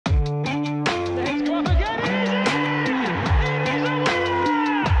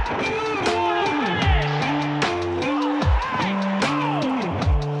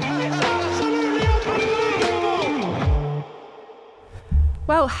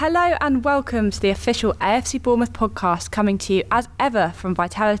Hello and welcome to the official AFC Bournemouth podcast, coming to you as ever from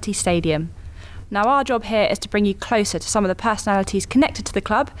Vitality Stadium. Now, our job here is to bring you closer to some of the personalities connected to the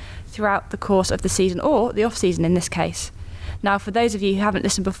club throughout the course of the season, or the off-season in this case. Now, for those of you who haven't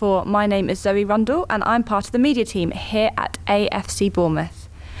listened before, my name is Zoe Rundle and I'm part of the media team here at AFC Bournemouth.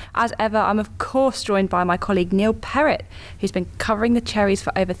 As ever, I'm of course joined by my colleague Neil Perrett, who's been covering the Cherries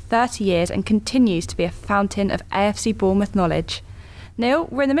for over 30 years and continues to be a fountain of AFC Bournemouth knowledge. Neil,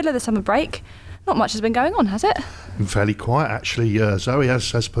 we're in the middle of the summer break. Not much has been going on, has it? Fairly quiet, actually, Zoe,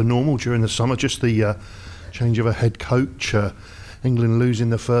 as per normal during the summer. Just the change of a head coach, England losing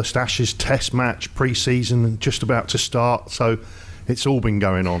the first Ashes Test match, pre-season just about to start, so it's all been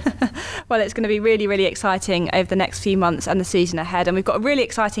going on. Well, it's going to be really, really exciting over the next few months and the season ahead, and we've got a really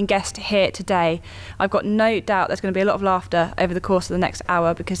exciting guest here today. I've got no doubt there's going to be a lot of laughter over the course of the next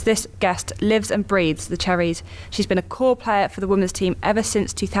hour, because this guest lives and breathes the Cherries. She's been a core player for the women's team ever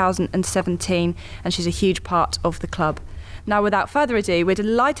since 2017, and she's a huge part of the club. Now, without further ado, we're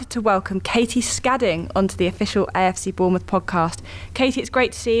delighted to welcome Katie Scadding onto the official AFC Bournemouth podcast. Katie, it's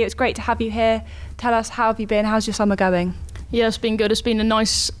great to see you. It's great to have you here. Tell us, how have you been? How's your summer going? Yeah, it's been good. It's been a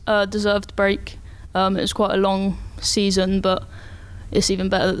nice, deserved break. It was quite a long season, but it's even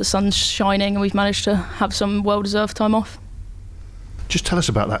better that the sun's shining and we've managed to have some well-deserved time off. Just tell us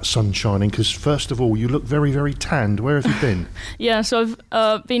about that sun shining, because first of all, you look very, very tanned. Where have you been? Yeah, so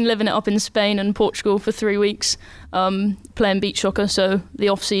I've been living it up in Spain and Portugal for 3 weeks, playing beach soccer, so the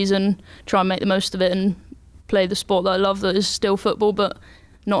off-season, try and make the most of it and play the sport that I love, that is still football, but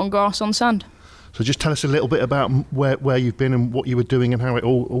not on grass, on sand. So just tell us a little bit about where you've been and what you were doing and how it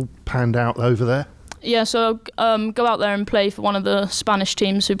all panned out over there. Yeah, so go out there and play for one of the Spanish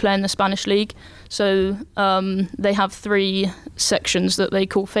teams who play in the Spanish league. So they have 3 sections that they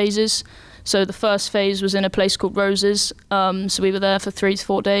call phases. So the first phase was in a place called Roses. So we were there for 3 to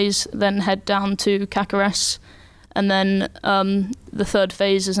 4 days, then head down to Cacares. And then the third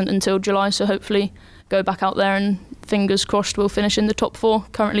phase isn't until July, so hopefully go back out there and fingers crossed we'll finish in the top 4,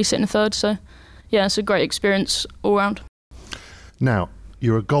 currently sitting third. So yeah, it's a great experience all round. Now,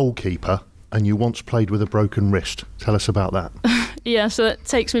 you're a goalkeeper and you once played with a broken wrist. Tell us about that. Yeah, so it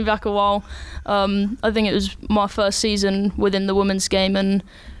takes me back a while. I think it was my first season within the women's game, and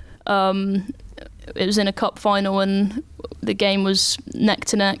it was in a cup final and the game was neck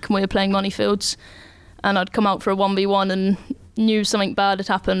to neck and we were playing Moneyfields, and I'd come out for a 1v1 and knew something bad had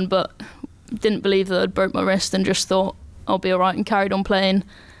happened, but didn't believe that I'd broke my wrist and just thought I'll be alright and carried on playing.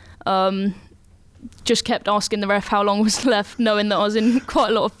 Just kept asking the ref how long was left, knowing that I was in quite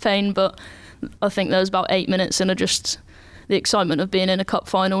a lot of pain, but I think there was about 8 minutes, and the excitement of being in a cup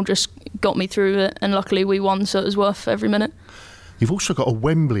final just got me through it, and luckily we won, so it was worth every minute. You've also got a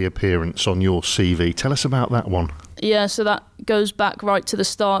Wembley appearance on your CV. Tell us about that one. Yeah, so that goes back right to the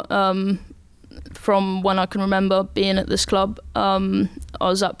start, from when I can remember being at this club. I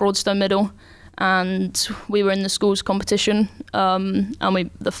was at Broadstone Middle, and we were in the schools competition, and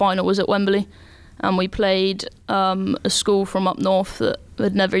the final was at Wembley. And we played a school from up north that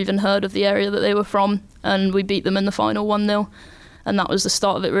had never even heard of the area that they were from, and we beat them in the final 1-0. And that was the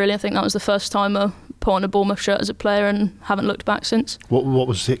start of it, really. I think that was the first time I put on a Bournemouth shirt as a player and haven't looked back since. What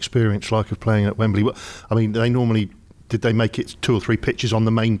was the experience like of playing at Wembley? I mean, did they make it 2 or 3 pitches on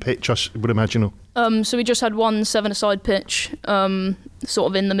the main pitch, I would imagine? So we just had one 7-a-side pitch,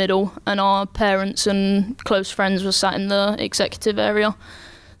 sort of in the middle, and our parents and close friends were sat in the executive area.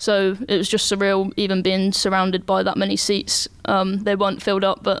 So it was just surreal, even being surrounded by that many seats. They weren't filled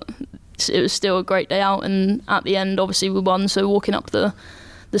up, but it was still a great day out. And at the end, obviously, we won. So walking up the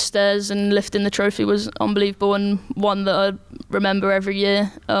stairs and lifting the trophy was unbelievable, and one that I remember every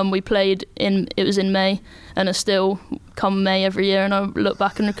year. We played it was in May, and it's still come May every year. And I look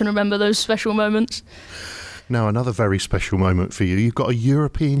back and can remember those special moments. Now, another very special moment for you. You've got a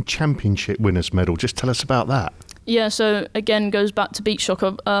European Championship winners medal. Just tell us about that. Yeah, so again, goes back to beach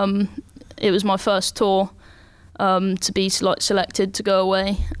soccer. It was my first tour to be selected to go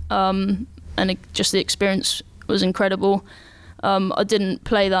away, and just the experience was incredible. I didn't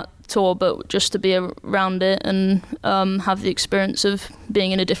play that tour, but just to be around it and have the experience of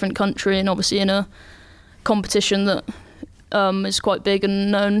being in a different country and obviously in a competition that is quite big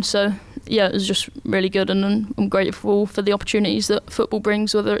and known. So yeah, it was just really good, and I'm grateful for the opportunities that football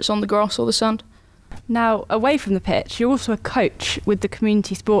brings, whether it's on the grass or the sand. Now, away from the pitch, you're also a coach with the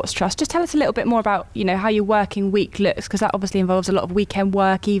Community Sports Trust. Just tell us a little bit more about, how your working week looks, because that obviously involves a lot of weekend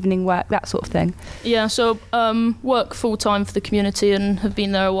work, evening work, that sort of thing. Yeah, so work full-time for the community and have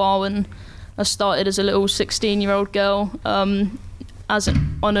been there a while, and I started as a little 16-year-old girl on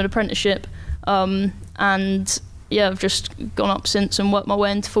an apprenticeship, and yeah, I've just gone up since and worked my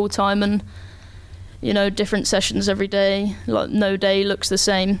way into full time, and different sessions every day. Like no day looks the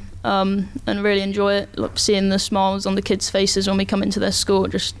same, and really enjoy it. Like seeing the smiles on the kids' faces when we come into their school,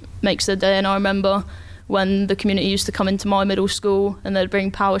 it just makes their day. And I remember when the community used to come into my middle school and they'd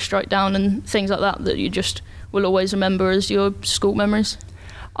bring Power Strike down and things like that you just will always remember as your school memories.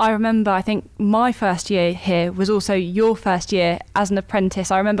 I remember, I think my first year here was also your first year as an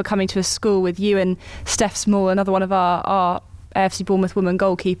apprentice. I remember coming to a school with you and Steph Small, another one of our AFC Bournemouth women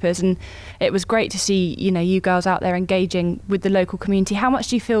goalkeepers, and it was great to see you girls out there engaging with the local community. How much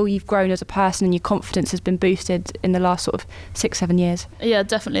do you feel you've grown as a person and your confidence has been boosted in the last sort of 6-7 years? Yeah,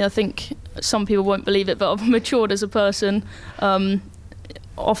 definitely. I think some people won't believe it, but I've matured as a person,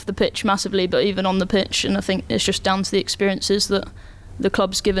 off the pitch massively, but even on the pitch, and I think it's just down to the experiences that the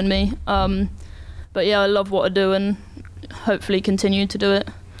club's given me. But yeah, I love what I do and hopefully continue to do it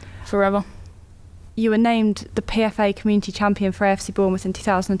forever. You were named the PFA Community Champion for AFC Bournemouth in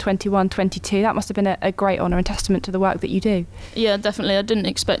 2021-22. That must have been a great honour and testament to the work that you do. Yeah, definitely. I didn't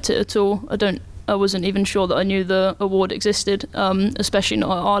expect it at all. I wasn't even sure that I knew the award existed, especially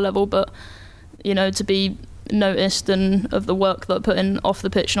not at our level. But to be noticed and of the work that I put in off the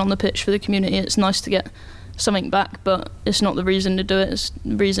pitch and on the pitch for the community, it's nice to get something back. But it's not the reason to do it.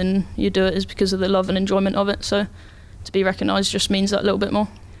 The reason you do it is because of the love and enjoyment of it. So to be recognised just means that little bit more.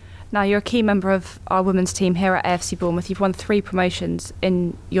 Now, you're a key member of our women's team here at AFC Bournemouth. You've won 3 promotions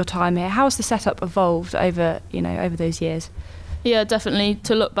in your time here. How has the setup evolved over those years? Yeah, definitely.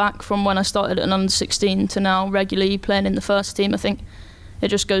 To look back from when I started at an under-16 to now regularly playing in the first team, I think it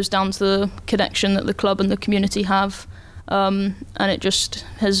just goes down to the connection that the club and the community have, and it just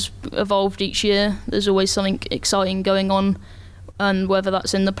has evolved each year. There's always something exciting going on, and whether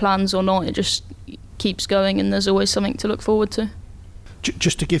that's in the plans or not, it just keeps going, and there's always something to look forward to.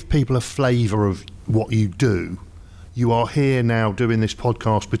 Just to give people a flavour of what you do, you are here now doing this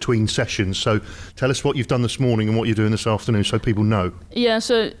podcast between sessions. So tell us what you've done this morning and what you're doing this afternoon so people know. Yeah,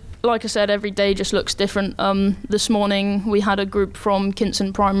 so like I said, every day just looks different. This morning we had a group from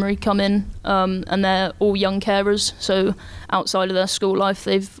Kinson Primary come in, and they're all young carers. So outside of their school life,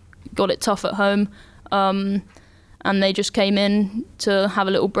 they've got it tough at home. And they just came in to have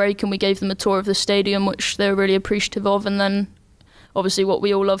a little break, and we gave them a tour of the stadium, which they were really appreciative of. And then obviously what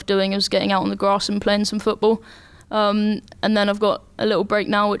we all love doing is getting out on the grass and playing some football. And then I've got a little break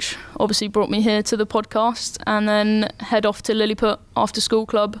now, which obviously brought me here to the podcast, and then head off to Lilliput after school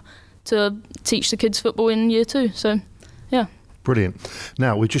club to teach the kids football in year 2. So, yeah. Brilliant.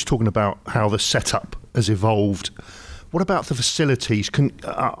 Now, we're just talking about how the setup has evolved. What about the facilities?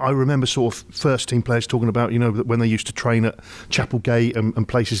 I remember sort of first team players talking about, when they used to train at Chapelgate and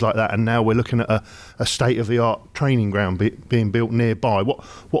places like that, and now we're looking at a state-of-the-art training ground being built nearby.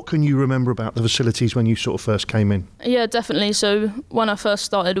 What can you remember about the facilities when you sort of first came in? Yeah, definitely. So when I first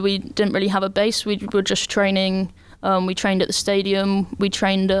started, we didn't really have a base. We were just training. We trained at the stadium. We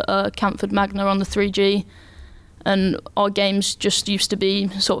trained at Camford Magna on the 3G. And our games just used to be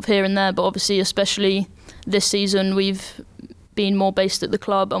sort of here and there, but obviously especially this season we've been more based at the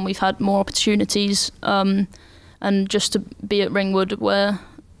club and we've had more opportunities, and just to be at Ringwood where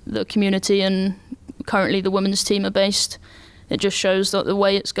the community and currently the women's team are based, it just shows that the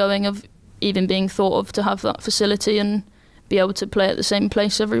way it's going of even being thought of to have that facility and be able to play at the same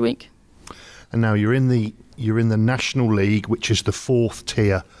place every week. And now you're in the National League, which is the 4th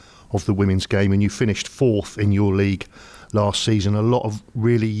tier of the women's game, and you finished 4th in your league last season. A lot of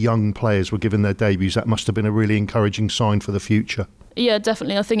really young players were given their debuts. That must have been a really encouraging sign for the future. Yeah,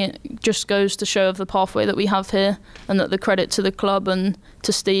 definitely. I think it just goes to show of the pathway that we have here, and that the credit to the club and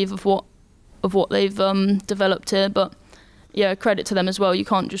to Steve of what they've developed here. But yeah, credit to them as well. You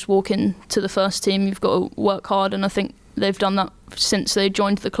can't just walk into the first team. You've got to work hard, and I think they've done that since they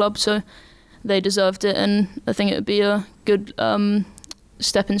joined the club. So they deserved it, and I think it would be a good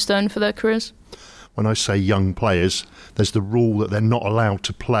stepping stone for their careers. When I say young players, there's the rule that they're not allowed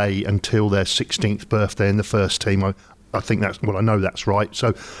to play until their 16th birthday in the first team. I think I know that's right.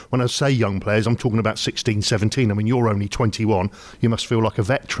 So when I say young players, I'm talking about 16, 17. I mean, you're only 21. You must feel like a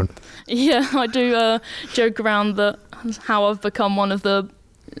veteran. Yeah, I do joke around that how I've become one of the,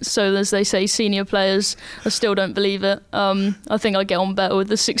 so as they say, senior players. I still don't believe it. I think I get on better with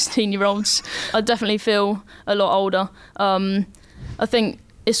the 16-year-olds. I definitely feel a lot older. I think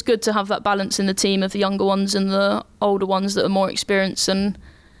it's good to have that balance in the team of the younger ones and the older ones that are more experienced, and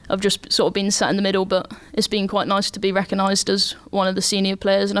I've just sort of been sat in the middle, but it's been quite nice to be recognised as one of the senior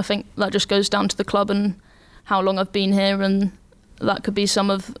players, and I think that just goes down to the club and how long I've been here, and that could be some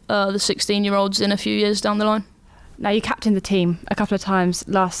of the 16-year-olds in a few years down the line. Now, you captained the team a couple of times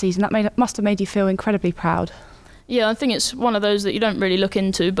last season. That must have made you feel incredibly proud. Yeah, I think it's one of those that you don't really look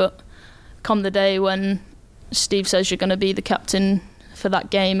into, but come the day when Steve says you're going to be the captain for that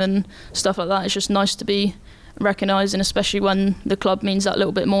game and stuff like that, it's just nice to be recognised, and especially when the club means that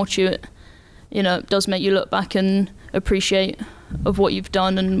little bit more to you, it does make you look back and appreciate of what you've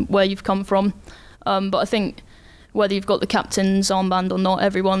done and where you've come from. But I think whether you've got the captain's armband or not,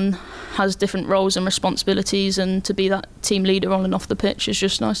 everyone has different roles and responsibilities, and to be that team leader on and off the pitch is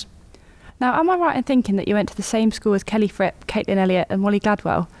just nice. Now, am I right in thinking that you went to the same school as Kelly Fripp, Caitlin Elliott and Molly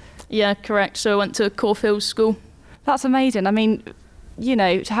Gladwell? Yeah, correct. So I went to Corfe Hills School. That's amazing. I mean,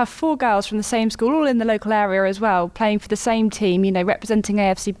 to have 4 girls from the same school, all in the local area as well, playing for the same team, representing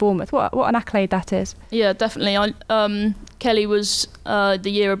AFC Bournemouth, what an accolade that is. Yeah, definitely. Kelly was the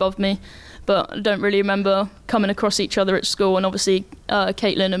year above me, but I don't really remember coming across each other at school, and obviously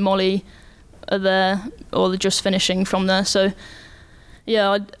Caitlin and Molly are there, or they're just finishing from there. So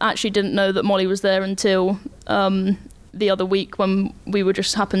yeah, I actually didn't know that Molly was there until the other week when we were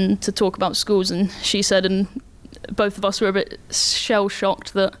just happened to talk about schools, and she said, and both of us were a bit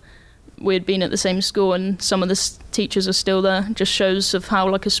shell-shocked that we had been at the same school and some of the teachers are still there. It just shows of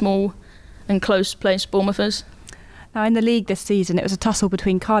how a small and close place Bournemouth is. Now, in the league this season, it was a tussle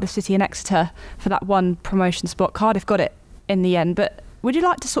between Cardiff City and Exeter for that one promotion spot. Cardiff got it in the end, but would you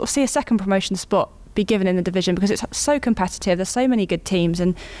like to sort of see a second promotion spot be given in the division, because it's so competitive, there's so many good teams,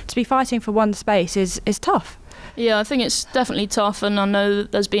 and to be fighting for one space is tough? Yeah, I think it's definitely tough, and I know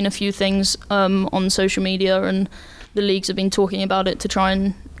that there's been a few things on social media, and the leagues have been talking about it to try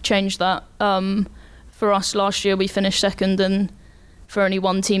and change that. For us last year, we finished second, and for only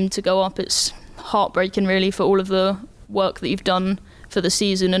one team to go up, it's heartbreaking really, for all of the work that you've done for the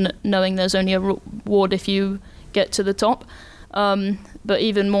season, and knowing there's only a reward if you get to the top. But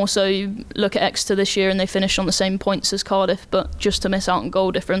even more so, you look at Exeter this year and they finished on the same points as Cardiff, but just to miss out on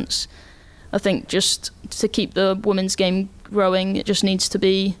goal difference. I think just to keep the women's game growing, it just needs to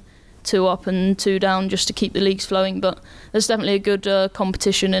be 2 up and 2 down just to keep the leagues flowing. But there's definitely a good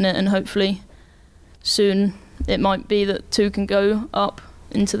competition in it, and hopefully soon it might be that 2 can go up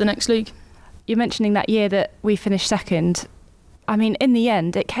into the next league. You're mentioning that year that we finished second. I mean, in the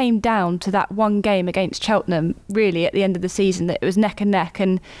end, it came down to that one game against Cheltenham, really, at the end of the season, that it was neck and neck.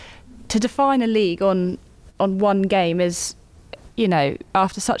 And to define a league on one game is,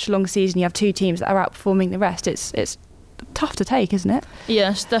 after such a long season, you have 2 teams that are outperforming the rest. It's tough to take, isn't it?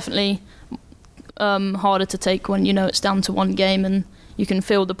 Yeah, it's definitely harder to take when it's down to one game and you can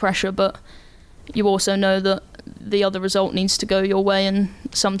feel the pressure, but you also know that the other result needs to go your way, and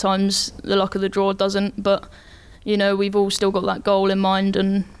sometimes the luck of the draw doesn't. But we've all still got that goal in mind,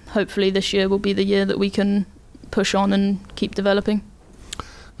 and hopefully this year will be the year that we can push on and keep developing.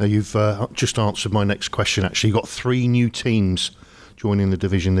 Now, you've just answered my next question, actually. You've got 3 new teams joining the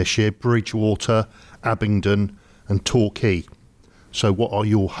division this year: Bridgwater, Abingdon and Torquay. So what are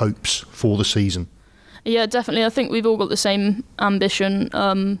your hopes for the season? Yeah, definitely. I think we've all got the same ambition,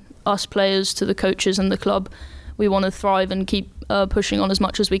 us players to the coaches and the club. We want to thrive and keep pushing on as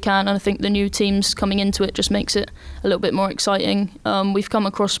much as we can, and I think the new teams coming into it just makes it a little bit more exciting. We've come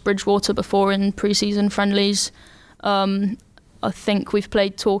across Bridgwater before in pre-season friendlies. I think we've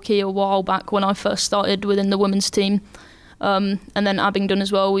played Torquay a while back when I first started within the women's team, and then Abingdon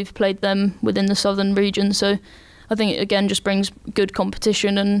as well. We've played them within the southern region, so I think it again just brings good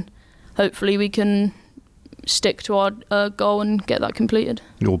competition, and hopefully we can stick to our goal and get that completed.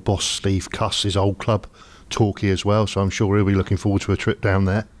 Your boss Steve Cuss, his old club Torquay as well, so I'm sure he'll be looking forward to a trip down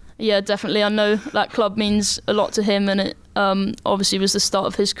there. Yeah, definitely. I know that club means a lot to him, and it obviously was the start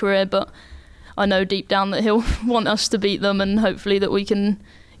of his career, but I know deep down that he'll want us to beat them, and hopefully that we can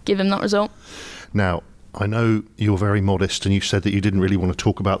give him that result. Now, I know you're very modest, and you said that you didn't really want to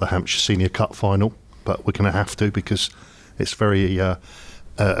talk about the Hampshire Senior Cup final, but we're going to have to, because it's very a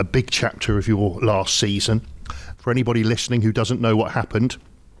big chapter of your last season. For anybody listening who doesn't know what happened,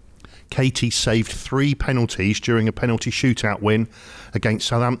 Katie saved 3 penalties during a penalty shootout win against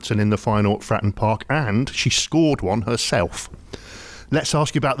Southampton in the final at Fratton Park, and she scored one herself. Let's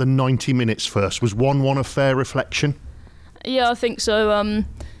ask you about the 90 minutes first. Was 1-1 a fair reflection? Yeah, I think so.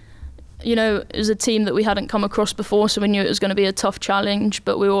 It was a team that we hadn't come across before, so we knew it was going to be a tough challenge,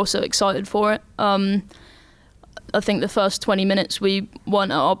 but we were also excited for it. I think the first 20 minutes we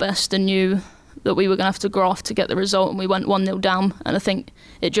weren't at our best and knew that we were going to have to graft to get the result, and we went 1-0 down. And I think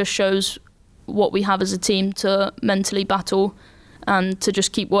it just shows what we have as a team to mentally battle and to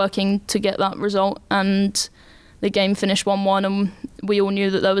just keep working to get that result. And the game finished 1-1, and we all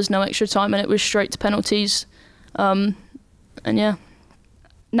knew that there was no extra time, and it was straight to penalties. And yeah.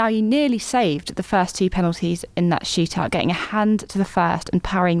 Now, you nearly saved the first 2 penalties in that shootout, getting a hand to the first and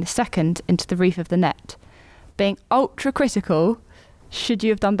parrying the second into the roof of the net. being ultra critical, should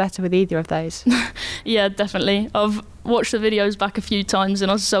you have done better with either of those? Yeah, definitely. I've watched the videos back a few times and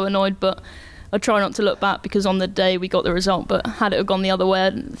I was so annoyed, but I try not to look back because on the day we got the result, but had it have gone the other way,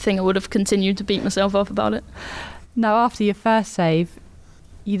 I think I would have continued to beat myself up about it. Now, after your first save,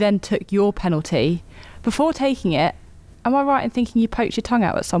 you then took your penalty. Before taking it, am I right in thinking you poked your tongue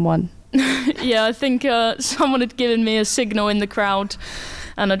out at someone? Yeah, I think someone had given me a signal in the crowd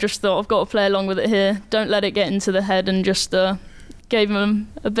and I just thought, I've got to play along with it here. Don't let it get into the head, and just gave him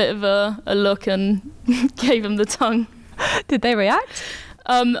a bit of a look and gave him the tongue. Did they react?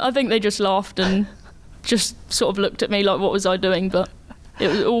 I think they just laughed and just sort of looked at me like, what was I doing? But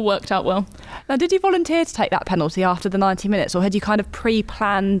it all worked out well. Now, did you volunteer to take that penalty after the 90 minutes, or had you kind of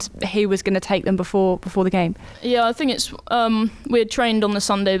pre-planned who was going to take them before the game? Yeah, I think it's we had trained on the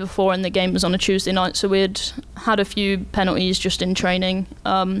Sunday before and the game was on a Tuesday night, so we had a few penalties just in training,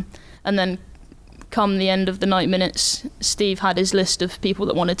 and then come the end of the 90 minutes, Steve had his list of people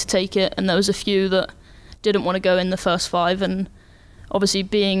that wanted to take it, and there was a few that didn't want to go in the first five, and obviously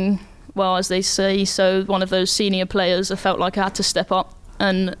being, well, as they say, so one of those senior players, I felt like I had to step up,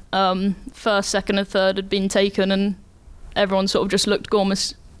 and first, second and third had been taken and everyone sort of just looked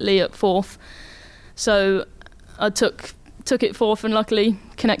gormlessly at fourth, so I took it fourth and luckily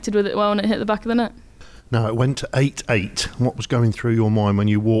connected with it well and it hit the back of the net. Now, it went to 8-8. What was going through your mind when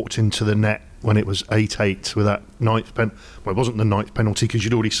you walked into the net when it was 8-8 with that ninth well, it wasn't the ninth penalty because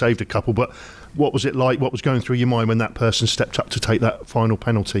you'd already saved a couple, but what was it like? What was going through your mind when that person stepped up to take that final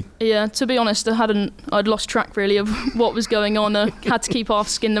penalty? Yeah, to be honest, I'd lost track really of what was going on. I had to keep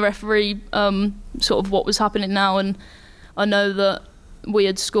asking the referee sort of what was happening now, and I know that we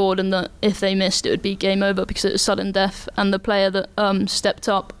had scored and that if they missed it would be game over because it was sudden death, and the player that stepped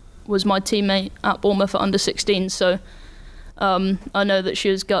up was my teammate at Bournemouth at under 16, so I know that she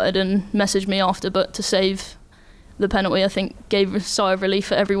was gutted and messaged me after, but to save the penalty I think gave a sigh of relief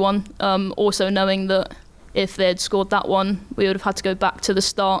for everyone, also knowing that if they had scored that one we would have had to go back to the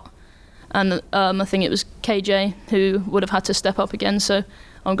start, and I think it was KJ who would have had to step up again, so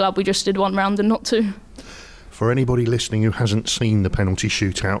I'm glad we just did one round and not two. For anybody listening who hasn't seen the penalty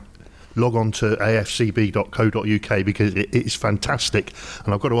shootout, log on to afcb.co.uk because it is fantastic,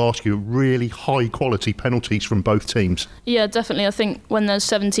 and I've got to ask you, really high quality penalties from both teams. Yeah, definitely. I think when there's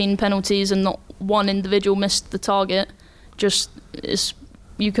 17 penalties and not one individual missed the target,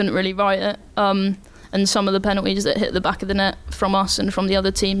 you couldn't really write it, and some of the penalties that hit the back of the net from us and from the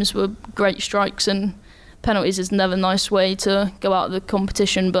other teams were great strikes, and penalties is never a nice way to go out of the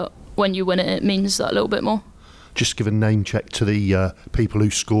competition, but when you win it, it means that a little bit more. Just give a name check to the people who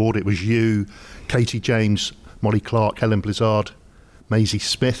scored. It was you, Katie James, Molly Clark, Helen Blizzard, Maisie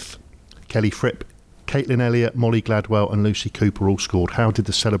Smith, Kelly Fripp, Caitlin Elliott, Molly Gladwell and Lucy Cooper all scored. How did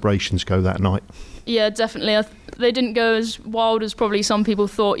the celebrations go that night? Yeah, definitely. They didn't go as wild as probably some people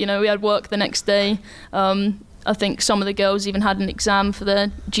thought. You know, we had work the next day. I think some of the girls even had an exam for their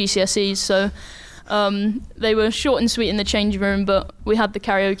GCSEs, so they were short and sweet in the changing room, but we had the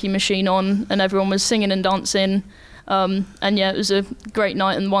karaoke machine on and everyone was singing and dancing, and yeah, it was a great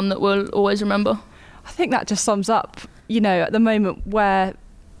night and one that we'll always remember. I think that just sums up, you know, at the moment where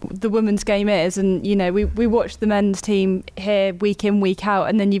the women's game is, and you know, we watch the men's team here week in, week out,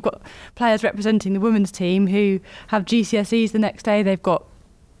 and then you've got players representing the women's team who have GCSEs the next day, they've got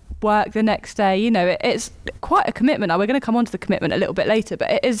work the next day. You know, it's quite a commitment. Now, we're going to come on to the commitment a little bit later, but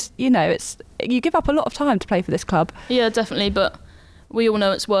it is, you know, you give up a lot of time to play for this club. Yeah, definitely, but we all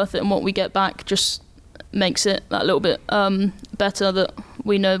know it's worth it, and what we get back just makes it that little bit better, that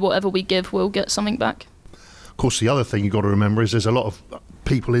we know whatever we give, we'll get something back. Of course, the other thing you've got to remember is there's a lot of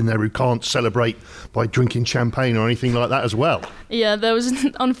people in there who can't celebrate by drinking champagne or anything like that as well. Yeah, there was,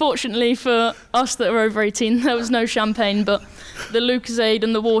 unfortunately for us that are over 18, there was no champagne, but the Lucozade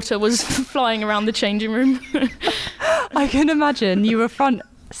and the water was flying around the changing room. I can imagine you were front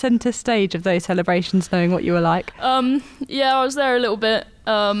centre stage of those celebrations, knowing what you were like. Yeah, I was there a little bit,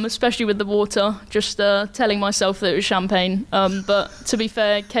 especially with the water, just telling myself that it was champagne. But to be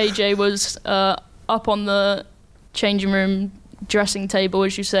fair, KJ was up on the changing room dressing table,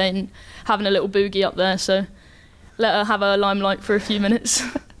 as you say, and having a little boogie up there, so let her have her limelight for a few minutes.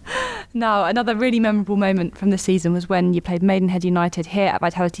 Now, another really memorable moment from the season was when you played Maidenhead United here at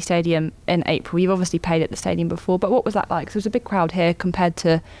Vitality Stadium in April. You've obviously played at the stadium before, but what was that like? 'Cause there was a big crowd here compared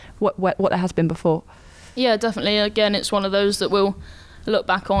to what there has been before. Yeah, definitely. Again, it's one of those that we'll look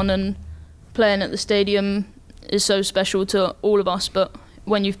back on, and playing at the stadium is so special to all of us, but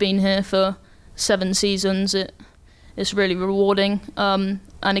when you've been here for 7 seasons, it's really rewarding, and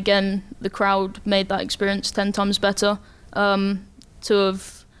again, the crowd made that experience 10 times better. To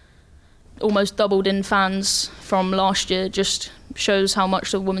have almost doubled in fans from last year just shows how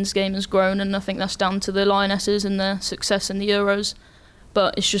much the women's game has grown, and I think that's down to the Lionesses and their success in the Euros.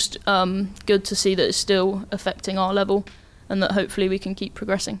 But it's just good to see that it's still affecting our level and that hopefully we can keep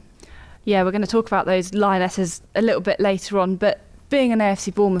progressing. Yeah, we're going to talk about those Lionesses a little bit later on, but being an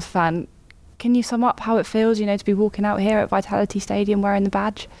AFC Bournemouth fan, can you sum up how it feels, to be walking out here at Vitality Stadium wearing the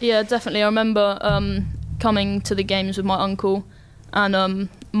badge? Yeah, definitely. I remember coming to the games with my uncle and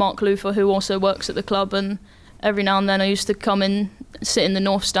Mark Luther, who also works at the club, and every now and then I used to come in, sit in the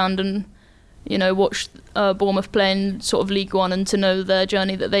North Stand and, watch Bournemouth playing sort of League One, and to know their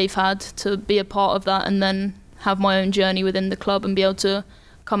journey that they've had, to be a part of that, and then have my own journey within the club and be able to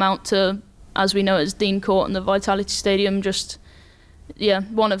come out to, as we know it as Dean Court and the Vitality Stadium, just,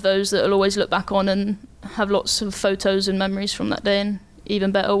 one of those that I'll always look back on and have lots of photos and memories from that day, and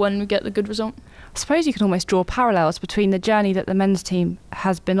even better when we get the good result. I suppose you can almost draw parallels between the journey that the men's team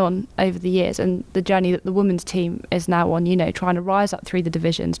has been on over the years and the journey that the women's team is now on, trying to rise up through the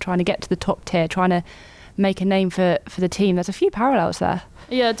divisions, trying to get to the top tier, trying to make a name for the team. There's a few parallels there.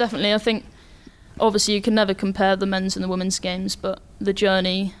 Yeah, definitely. I think obviously you can never compare the men's and the women's games, but the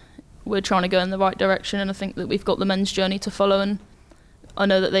journey, we're trying to go in the right direction, and I think that we've got the men's journey to follow, and I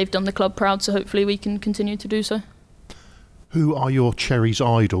know that they've done the club proud, so hopefully we can continue to do so. Who are your Cherries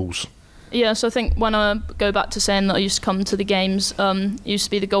idols? Yeah, so I think when I go back to saying that I used to come to the games, used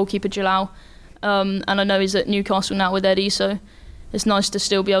to be the goalkeeper Jalal, and I know he's at Newcastle now with Eddie, so it's nice to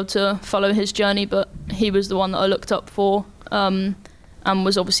still be able to follow his journey, but he was the one that I looked up for, and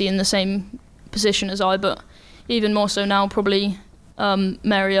was obviously in the same position as I, but even more so now probably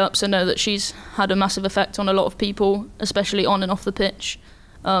Mary Earps. I know that she's had a massive effect on a lot of people, especially on and off the pitch.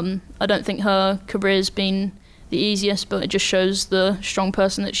 I don't think her career's been the easiest, but it just shows the strong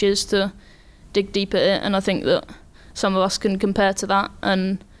person that she is to dig deep at it, and I think that some of us can compare to that,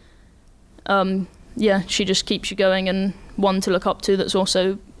 and she just keeps you going, and one to look up to that's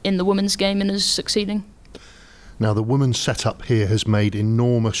also in the women's game and is succeeding. Now, the women's setup here has made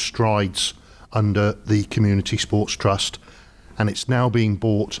enormous strides under the Community Sports Trust, and it's now being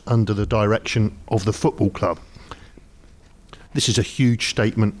brought under the direction of the football club. This is a huge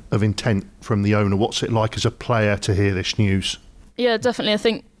statement of intent from the owner. What's it like as a player to hear this news? Yeah, definitely. I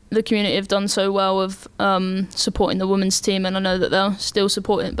think the community have done so well of supporting the women's team, and I know that they'll still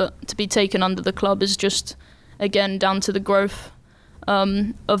support it, but to be taken under the club is just, again, down to the growth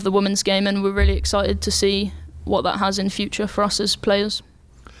of the women's game, and we're really excited to see what that has in future for us as players.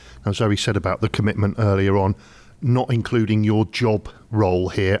 Now, Zoe said about the commitment earlier on, not including your job role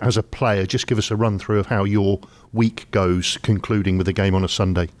here as a player. Just give us a run through of how your week goes, concluding with the game on a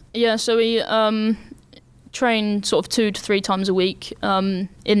Sunday. Yeah, so we train sort of 2 to 3 times a week in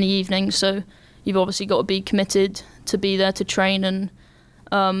the evening, so you've obviously got to be committed to be there to train, and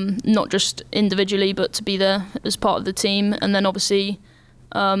not just individually but to be there as part of the team. And then obviously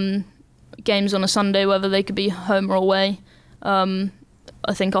games on a Sunday, whether they could be home or away.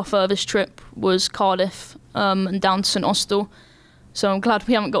 I think our furthest trip was Cardiff and down to St Austell, so I'm glad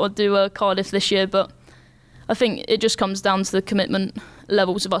we haven't got to do Cardiff this year, but I think it just comes down to the commitment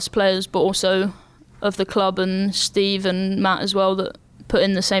levels of us players, but also of the club and Steve and Matt as well, that put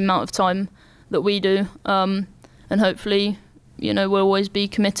in the same amount of time that we do, and hopefully we'll always be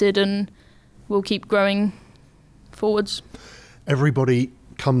committed and we'll keep growing forwards. Everybody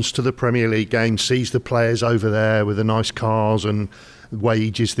comes to the Premier League game, sees the players over there with the nice cars and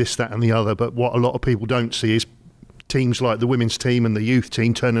wages, this, that and the other, but what a lot of people don't see is teams like the women's team and the youth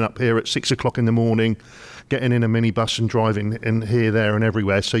team turning up here at 6 o'clock in the morning, getting in a minibus and driving in here, there and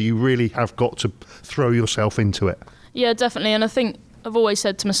everywhere. So you really have got to throw yourself into it. Yeah, definitely. And I think I've always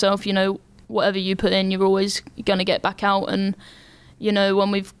said to myself, whatever you put in, you're always going to get back out. And,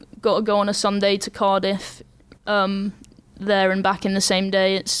 when we've got to go on a Sunday to Cardiff, there and back in the same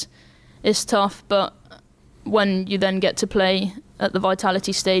day, it's tough. But when you then get to play at the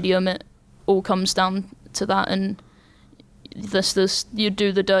Vitality Stadium, it all comes down to that, and you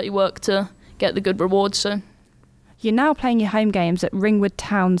do the dirty work to get the good rewards. So you're now playing your home games at Ringwood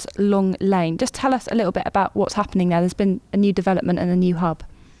Town's Long Lane. Just tell us a little bit about what's happening there. There's been a new development and a new hub.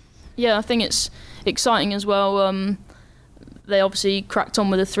 Yeah, I think it's exciting as well. They obviously cracked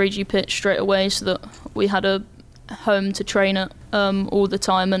on with a 3G pitch straight away, so that we had a home to train at all the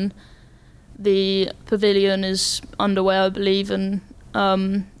time, and the pavilion is underway, I believe, and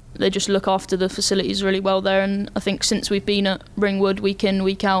they just look after the facilities really well there. And I think since we've been at Ringwood week in,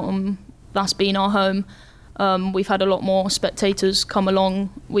 week out, and that's been our home, we've had a lot more spectators come along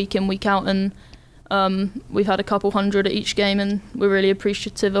week in, week out, and we've had a couple hundred at each game, and we're really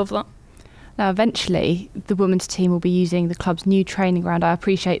appreciative of that. Now, eventually, the women's team will be using the club's new training ground. I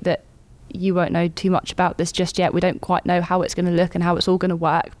appreciate that you won't know too much about this just yet. We don't quite know how it's going to look and how it's all going to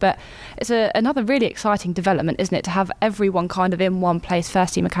work, but it's another really exciting development, isn't it, to have everyone kind of in one place,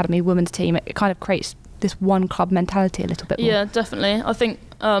 first team, academy, women's team. It kind of creates this one club mentality a little bit more. Yeah, definitely. I think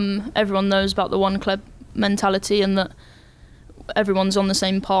everyone knows about the one club mentality, and that everyone's on the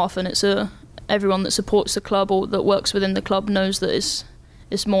same path, and everyone that supports the club or that works within the club knows that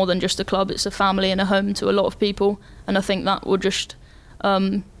it's more than just a club. It's a family and a home to a lot of people, and I think that will just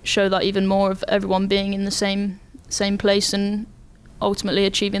show that even more, of everyone being in the same place and ultimately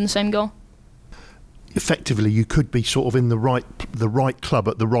achieving the same goal. Effectively, you could be sort of in the right club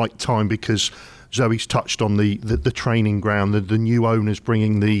at the right time, because Zoe's touched on the training ground, the new owners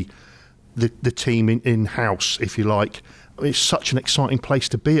bringing the team in-house, if you like. It's such an exciting place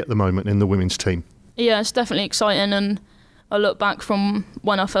to be at the moment in the women's team. Yeah, it's definitely exciting, and I look back from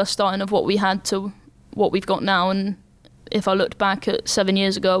when I first started of what we had to what we've got now, and if I looked back at 7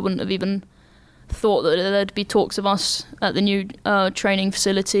 years ago, I wouldn't have even thought that there'd be talks of us at the new training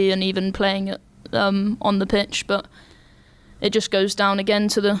facility and even playing on the pitch. But it just goes down again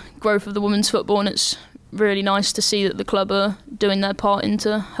to the growth of the women's football, and it's really nice to see that the club are doing their part in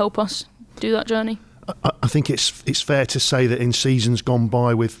to help us do that journey. I think it's fair to say that in seasons gone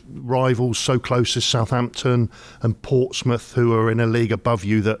by, with rivals so close as Southampton and Portsmouth, who are in a league above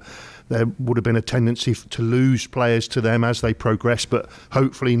you, that there would have been a tendency to lose players to them as they progress, but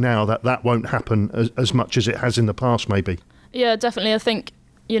hopefully now that won't happen as much as it has in the past, maybe. Yeah, definitely. I think,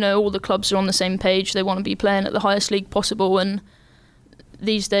 all the clubs are on the same page. They want to be playing at the highest league possible, and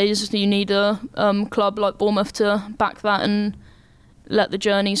these days you need a club like Bournemouth to back that and let the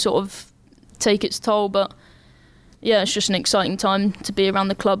journey sort of take its toll. But yeah, it's just an exciting time to be around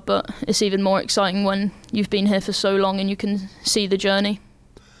the club, but it's even more exciting when you've been here for so long and you can see the journey.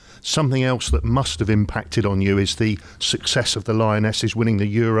 Something else that must have impacted on you is the success of the Lionesses winning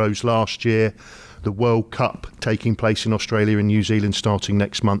the Euros last year, the World Cup taking place in Australia and New Zealand starting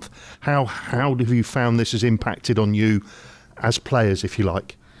next month. How have you found this has impacted on you as players, if you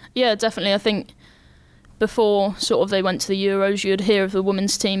like? Yeah, definitely. I think before sort of they went to the Euros, you'd hear of the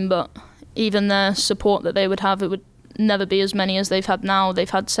women's team, but even their support that they would have, it would never be as many as they've had now. They've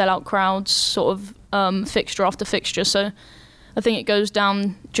had sellout crowds, sort of fixture after fixture. So I think it goes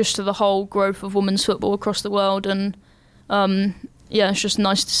down just to the whole growth of women's football across the world, and it's just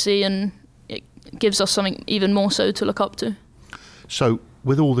nice to see, and it gives us something even more so to look up to. So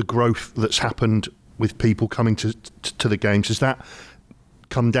with all the growth that's happened with people coming to the games, has that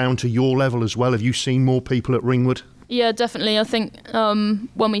come down to your level as well? Have you seen more people at Ringwood? Yeah, definitely. I think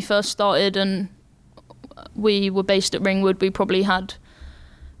when we first started and we were based at Ringwood, we probably had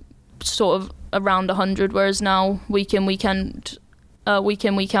sort of around 100, whereas now week in, week out, we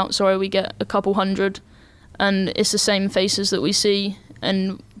get a couple hundred, and it's the same faces that we see,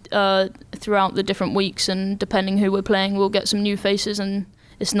 and throughout the different weeks, and depending who we're playing, we'll get some new faces, and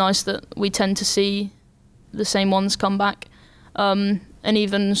it's nice that we tend to see the same ones come back. And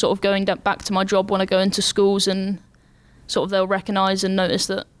even sort of going back to my job when I go into schools, and sort of they'll recognise and notice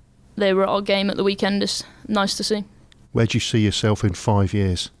that they were at our game at the weekend. It's nice to see. Where do you see yourself in 5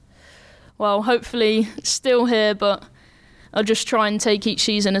 years? Well, hopefully still here, but I'll just try and take each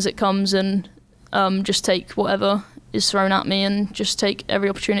season as it comes, and just take whatever is thrown at me, and just take every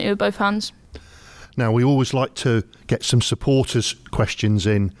opportunity with both hands. Now, we always like to get some supporters' questions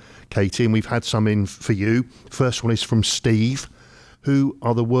in, Katie, and we've had some in for you. First one is from Steve. Who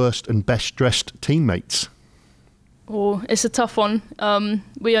are the worst and best dressed teammates? Oh, it's a tough one.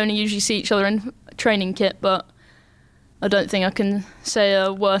 We only usually see each other in training kit, but I don't think I can say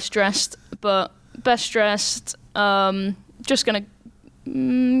a worst dressed, but best dressed, just going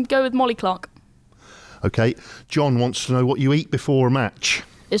to go with Molly Clark. Okay. John wants to know what you eat before a match.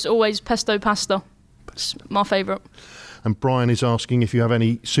 It's always pesto pasta. It's my favourite. And Brian is asking if you have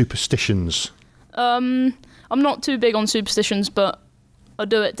any superstitions. I'm not too big on superstitions, but I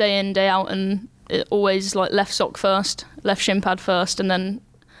do it day in, day out, and it always like left sock first, left shin pad first, and then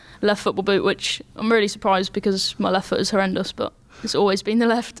left football boot, which I'm really surprised because my left foot is horrendous, but it's always been the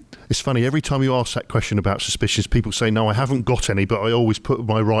left. It's funny, every time you ask that question about suspicions, people say, no, I haven't got any, but I always put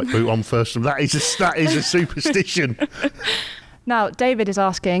my right boot on first, and that is a superstition. Now, David is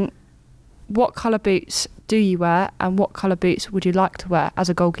asking, what colour boots do you wear, and what colour boots would you like to wear as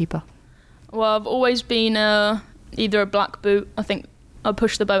a goalkeeper? Well, I've always been either a black boot. I think I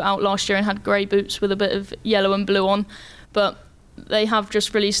pushed the boat out last year and had grey boots with a bit of yellow and blue on, but they have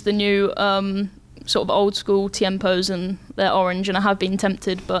just released the new sort of old school Tiempos, and they're orange, and I have been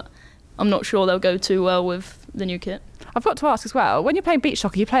tempted, but I'm not sure they'll go too well with the new kit. I've got to ask as well, when you're playing beach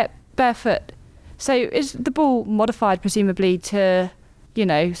soccer, you play it barefoot, so is the ball modified presumably to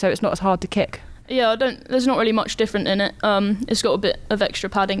so it's not as hard to kick. Yeah, there's not really much different in it. It's got a bit of extra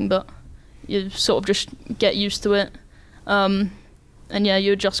padding, but you sort of just get used to it. And yeah,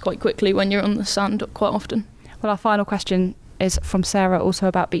 you adjust quite quickly when you're on the sand quite often. Well, our final question is from Sarah, also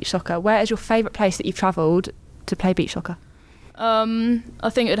about beach soccer. Where is your favourite place that you've travelled to play beach soccer? I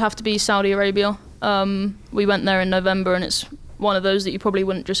think it'd have to be Saudi Arabia. We went there in November, and it's one of those that you probably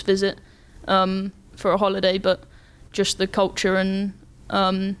wouldn't just visit for a holiday, but just the culture and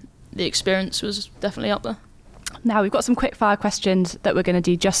the experience was definitely up there. Now, we've got some quick fire questions that we're going to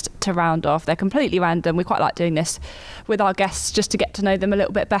do just to round off. They're completely random. We quite like doing this with our guests just to get to know them a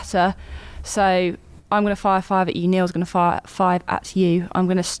little bit better. So I'm going to fire 5 at you. Neil's going to fire 5 at you. I'm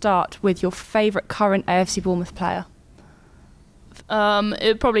going to start with your favourite current AFC Bournemouth player. It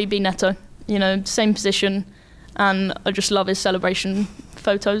would probably be Neto. Same position, and I just love his celebration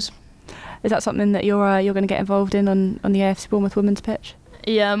photos. Is that something that you're going to get involved in on the AFC Bournemouth women's pitch?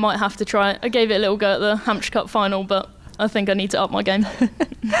 Yeah, I might have to try it. I gave it a little go at the Hampshire Cup final, but I think I need to up my game.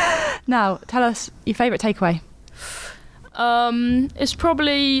 Now, tell us your favourite takeaway. It's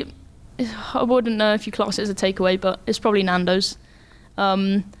probably, I wouldn't know if you class it as a takeaway, but it's probably Nando's.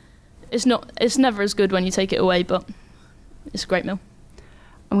 It's never as good when you take it away, but it's a great meal.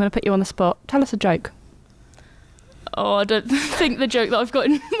 I'm going to put you on the spot. Tell us a joke. Oh, I don't think the joke that I've got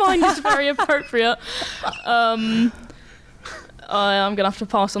in mind is very appropriate. I'm going to have to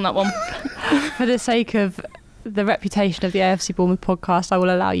pass on that one. For the sake of the reputation of the AFC Bournemouth podcast, I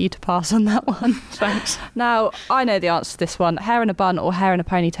will allow you to pass on that one. Thanks. Now, I know the answer to this one. Hair in a bun or hair in a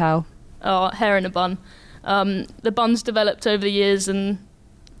ponytail? Oh, hair in a bun. The bun's developed over the years, and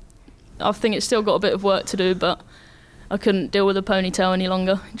I think it's still got a bit of work to do, but I couldn't deal with a ponytail any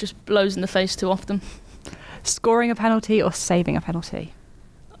longer. It just blows in the face too often. Scoring a penalty or saving a penalty?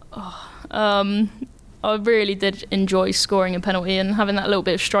 I really did enjoy scoring a penalty and having that little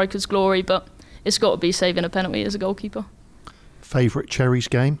bit of striker's glory, but it's got to be saving a penalty as a goalkeeper. Favourite Cherries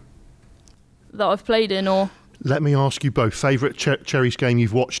game? That I've played in, or? Let me ask you both. Favourite Cherries game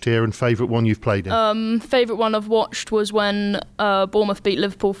you've watched here and favourite one you've played in? Favourite one I've watched was when Bournemouth beat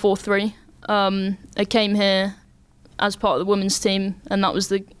Liverpool 4-3. I came here as part of the women's team, and that was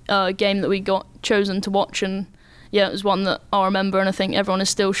the game that we got chosen to watch, and yeah, it was one that I remember, and I think everyone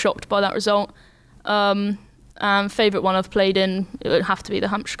is still shocked by that result. And favourite one I've played in, it would have to be the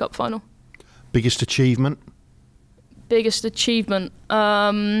Hampshire Cup final. Biggest achievement? Biggest achievement?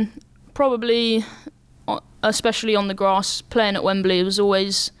 Probably, especially on the grass, playing at Wembley was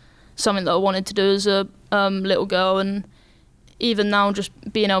always something that I wanted to do as a little girl, and even now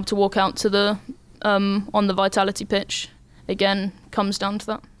just being able to walk out to the on the Vitality pitch, again, comes down to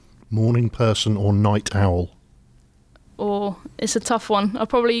that. Morning person or night owl? Or it's a tough one. I'll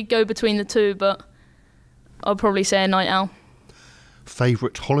probably go between the two, but I'll probably say a night owl.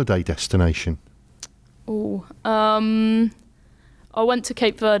 Favourite holiday destination? I went to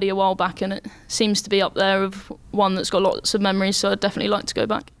Cape Verde a while back, and it seems to be up there of one that's got lots of memories, so I'd definitely like to go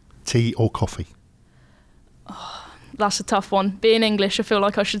back. Tea or coffee? That's a tough one. Being English, I feel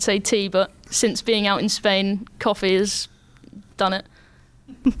like I should say tea, but since being out in Spain, coffee has done it.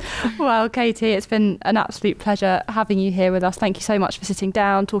 Well, Katie, it's been an absolute pleasure having you here with us. Thank you so much for sitting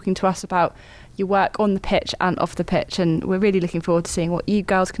down, talking to us about your work on the pitch and off the pitch, and we're really looking forward to seeing what you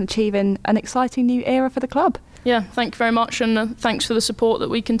girls can achieve in an exciting new era for the club. Yeah, thank you very much, and thanks for the support that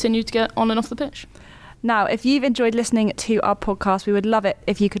we continue to get on and off the pitch. Now, if you've enjoyed listening to our podcast, we would love it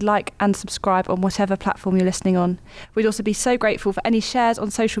if you could like and subscribe on whatever platform you're listening on. We'd also be so grateful for any shares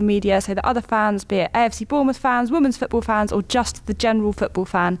on social media so that other fans, be it AFC Bournemouth fans, women's football fans, or just the general football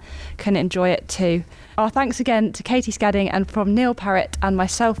fan, can enjoy it too. Our thanks again to Katie Scadding, and from Neil Parrott and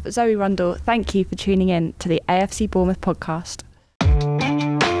myself, Zoe Rundle, thank you for tuning in to the AFC Bournemouth podcast.